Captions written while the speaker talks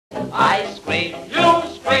Ice cream, you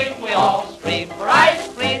scream, we all scream for ice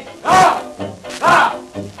cream. Ah! Ah!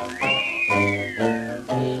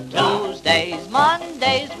 Tuesdays,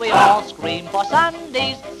 Mondays, we all scream for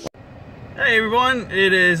Sundays. Hey everyone,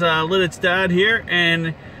 it is Lititz Dad here,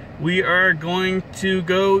 and we are going to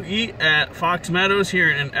go eat at Fox Meadows here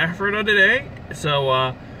in Ephrata today.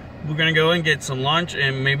 So we're gonna go and get some lunch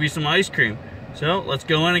and maybe some ice cream. So let's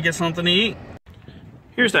go in and get something to eat.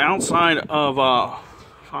 Here's the outside of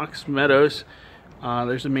Fox Meadows.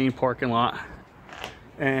 There's the main parking lot,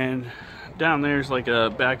 and down there's like a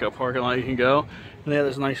backup parking lot you can go. And they have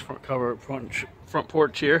this nice front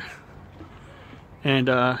porch here, and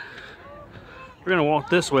we're gonna walk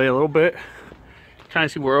this way a little bit, kind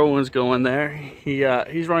of see where Owen's going there.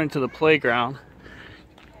 He's running to the playground.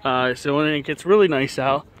 So when it gets really nice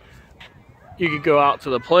out, you could go out to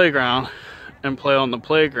the playground and play on the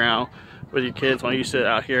playground with your kids while you sit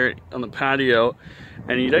out here on the patio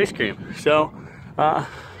and eat ice cream. So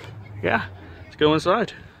yeah, let's go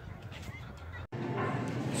inside.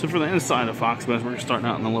 So for the inside of Fox Meadows, we're starting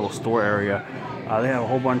out in the little store area. They have a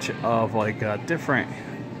whole bunch of like different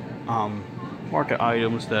market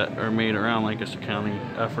items that are made around Lancaster County,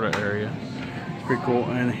 Ephrata area. It's pretty cool.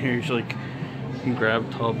 And here's like, you can grab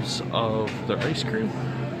tubs of their ice cream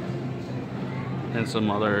and some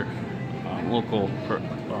other local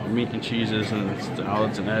meat and cheeses and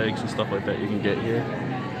salads and eggs and stuff like that you can get here.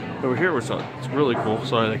 Over here, it's really cool.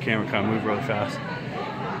 Sorry, the camera kind of moved really fast.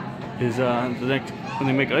 Is when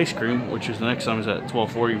they make ice cream, which is the next time is at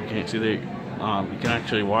 12:40. You can't see you can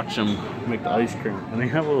actually watch them make the ice cream, and they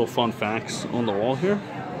have little fun facts on the wall here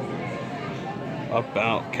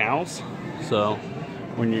about cows. So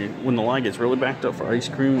when the line gets really backed up for ice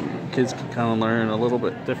cream, kids can kind of learn a little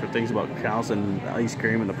bit different things about cows and ice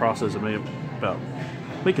cream and the process of about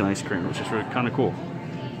making ice cream, which is really kind of cool.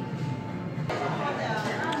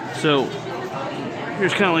 So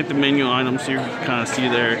here's kind of like the menu items here. You can kind of see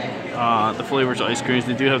there the flavors of ice creams.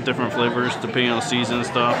 They do have different flavors depending on the season and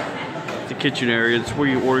stuff. The kitchen area, it's where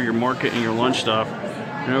you order your market and your lunch stuff.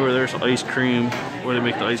 And over there's ice cream, where they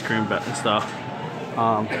make the ice cream and stuff.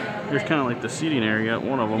 There's kind of like the seating area at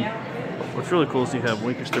one of them. What's really cool is you have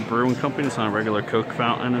Lancaster Brewing Company. It's not a regular Coke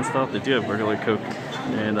fountain and stuff. They do have regular Coke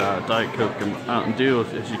and Diet Coke and Mountain Dew,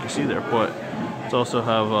 as you can see there. But it's also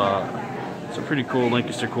have some pretty cool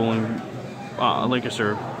Lancaster Brewing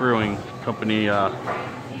Company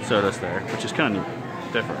sodas there, which is kind of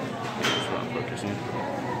different. That's what I'm focusing.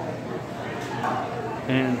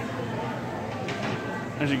 And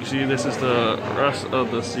as you can see, this is the rest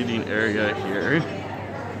of the seating area here,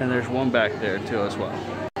 and there's one back there too as well.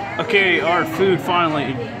 Okay, our food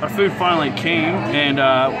finally came, and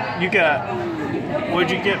you got,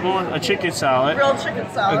 what'd you get, Melissa? A chicken salad. Grilled chicken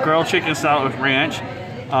salad. A grilled chicken salad with ranch,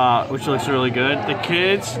 which looks really good. The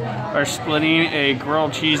kids are splitting a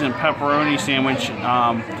grilled cheese and pepperoni sandwich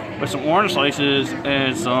with some orange slices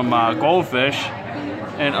and some goldfish.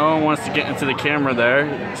 And Owen wants to get into the camera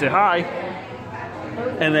there, say hi.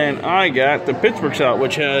 And then I got the Pittsburgh salad,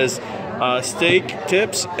 which has steak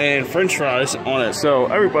tips and french fries on it. So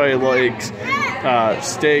everybody likes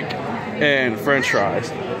steak and french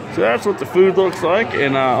fries. So that's what the food looks like,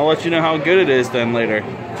 and I'll let you know how good it is then later.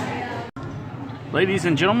 Ladies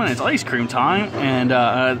and gentlemen, it's ice cream time, and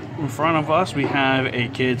in front of us we have a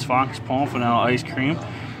Kids Fox Palm Vanilla ice cream.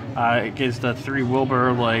 It gets the 3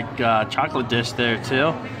 Wilbur like chocolate dish there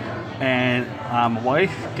too, and my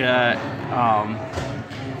wife got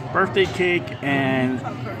birthday cake and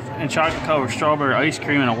chocolate covered strawberry ice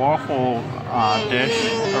cream in a waffle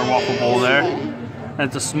dish or waffle bowl there.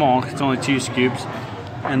 That's a small, it's only 2 scoops.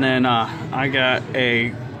 And then I got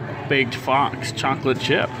a baked fox chocolate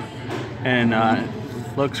chip, and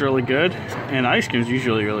looks really good. And ice cream is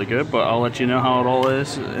usually really good, but I'll let you know how it all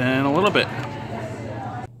is in a little bit.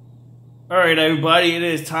 Alright everybody, it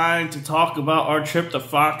is time to talk about our trip to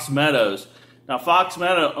Fox Meadows. Now Fox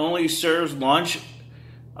Meadows only serves lunch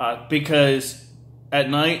because at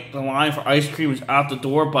night the line for ice cream is out the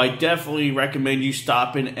door, but I definitely recommend you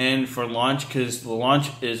stopping in for lunch because the lunch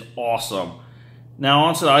is awesome. Now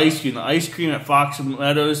on to the ice cream. The ice cream at Fox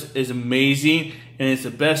Meadows is amazing, and it's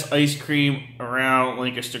the best ice cream around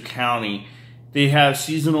Lancaster County. They have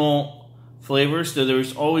seasonal flavors, so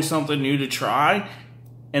there's always something new to try.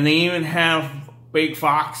 And they even have baked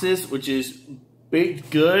foxes, which is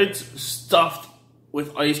baked goods stuffed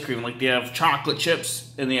with ice cream. Like they have chocolate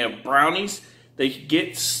chips and they have brownies. They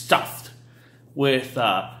get stuffed with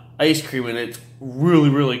ice cream, and it's really,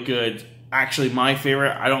 really good. Actually, my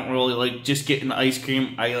favorite. I don't really like just getting the ice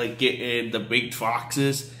cream. I like getting the baked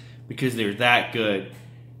foxes because they're that good.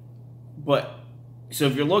 But So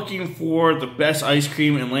if you're looking for the best ice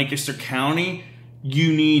cream in Lancaster County,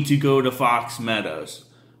 you need to go to Fox Meadows.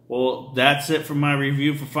 Well, that's it for my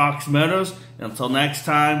review for Fox Meadows. Until next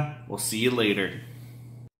time, we'll see you later.